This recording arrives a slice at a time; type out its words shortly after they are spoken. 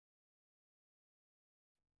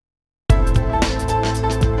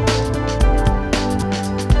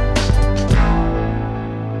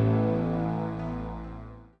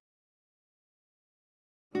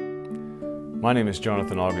My name is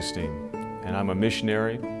Jonathan Augustine, and I'm a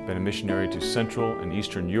missionary, been a missionary to Central and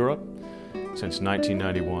Eastern Europe since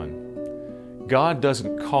 1991. God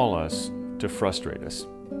doesn't call us to frustrate us.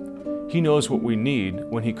 He knows what we need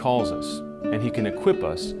when He calls us, and He can equip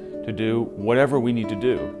us to do whatever we need to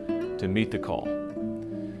do to meet the call.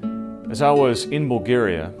 As I was in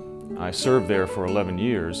Bulgaria, I served there for 11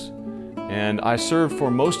 years, and I served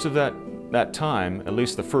for most of that time, at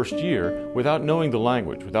least the first year, without knowing the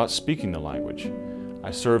language, without speaking the language.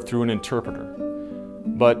 I served through an interpreter.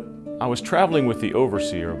 But I was traveling with the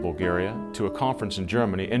overseer of Bulgaria to a conference in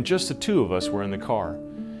Germany, and just the two of us were in the car.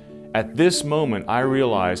 At this moment, I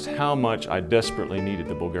realized how much I desperately needed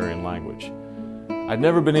the Bulgarian language. I'd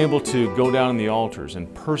never been able to go down in the altars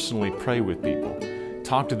and personally pray with people,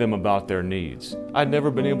 talk to them about their needs. I'd never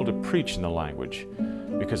been able to preach in the language,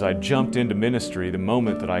 because I jumped into ministry the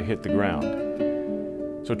moment that I hit the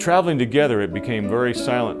ground. So traveling together, it became very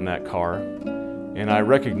silent in that car, and I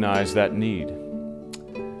recognized that need.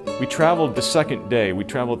 We traveled the second day. We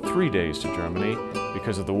traveled 3 days to Germany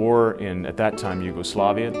because of the war in, at that time,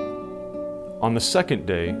 Yugoslavia. On the second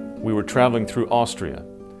day, we were traveling through Austria.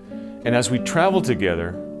 And as we traveled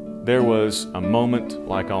together, there was a moment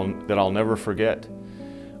that I'll never forget.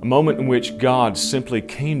 A moment in which God simply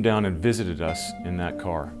came down and visited us in that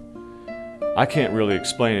car. I can't really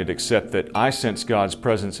explain it except that I sensed God's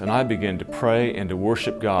presence and I began to pray and to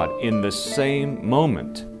worship God in the same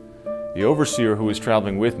moment. The overseer who was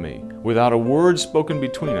traveling with me, without a word spoken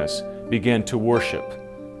between us, began to worship.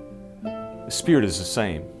 The Spirit is the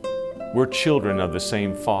same. We're children of the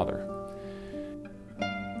same Father.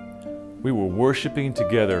 We were worshiping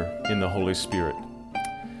together in the Holy Spirit.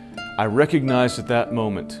 I recognized at that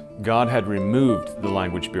moment God had removed the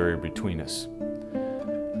language barrier between us.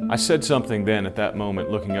 I said something then at that moment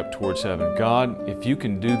looking up towards heaven. God, if you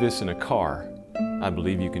can do this in a car, I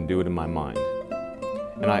believe you can do it in my mind.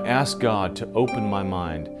 And I asked God to open my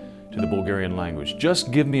mind to the Bulgarian language. Just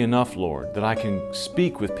give me enough, Lord, that I can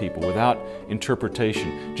speak with people without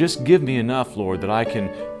interpretation. Just give me enough, Lord, that I can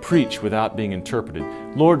preach without being interpreted.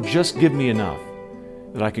 Lord, just give me enough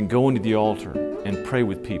that I can go into the altar and pray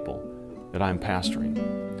with people that I'm pastoring.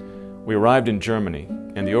 We arrived in Germany,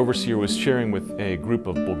 and the overseer was sharing with a group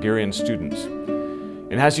of Bulgarian students.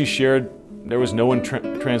 And as he shared, there was no one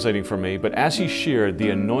translating for me, but as he shared,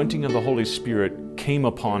 the anointing of the Holy Spirit came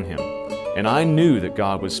upon him, and I knew that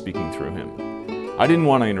God was speaking through him. I didn't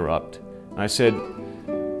want to interrupt. I said,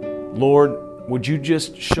 Lord, would you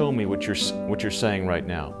just show me what you're saying right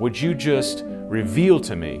now? Would you just reveal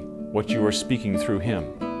to me what you are speaking through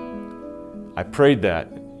him? I prayed that,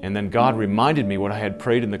 and then God reminded me what I had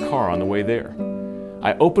prayed in the car on the way there.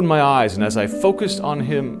 I opened my eyes, and as I focused on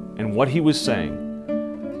him and what he was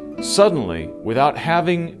saying, suddenly, without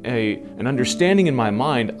having an understanding in my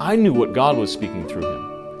mind, I knew what God was speaking through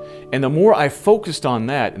him. And the more I focused on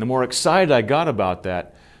that, and the more excited I got about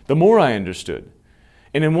that, the more I understood.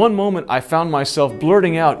 And in one moment, I found myself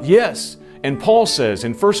blurting out, yes, and Paul says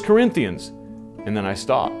in 1 Corinthians, and then I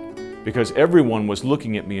stopped, because everyone was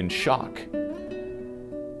looking at me in shock.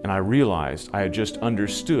 And I realized I had just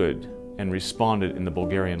understood and responded in the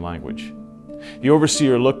Bulgarian language. The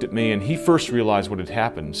overseer looked at me and he first realized what had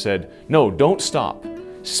happened and said, no, don't stop.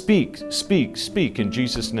 Speak, speak, speak in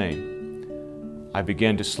Jesus' name. I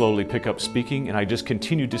began to slowly pick up speaking, and I just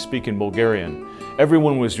continued to speak in Bulgarian.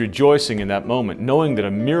 Everyone was rejoicing in that moment, knowing that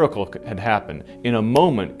a miracle had happened. In a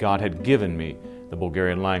moment, God had given me the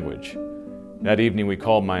Bulgarian language. That evening we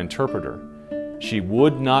called my interpreter. She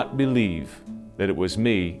would not believe that it was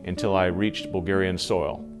me until I reached Bulgarian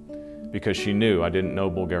soil, because she knew I didn't know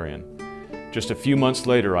Bulgarian. Just a few months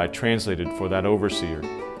later, I translated for that overseer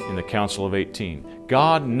in the Council of 18.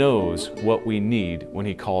 God knows what we need when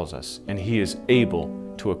He calls us, and He is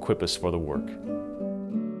able to equip us for the work.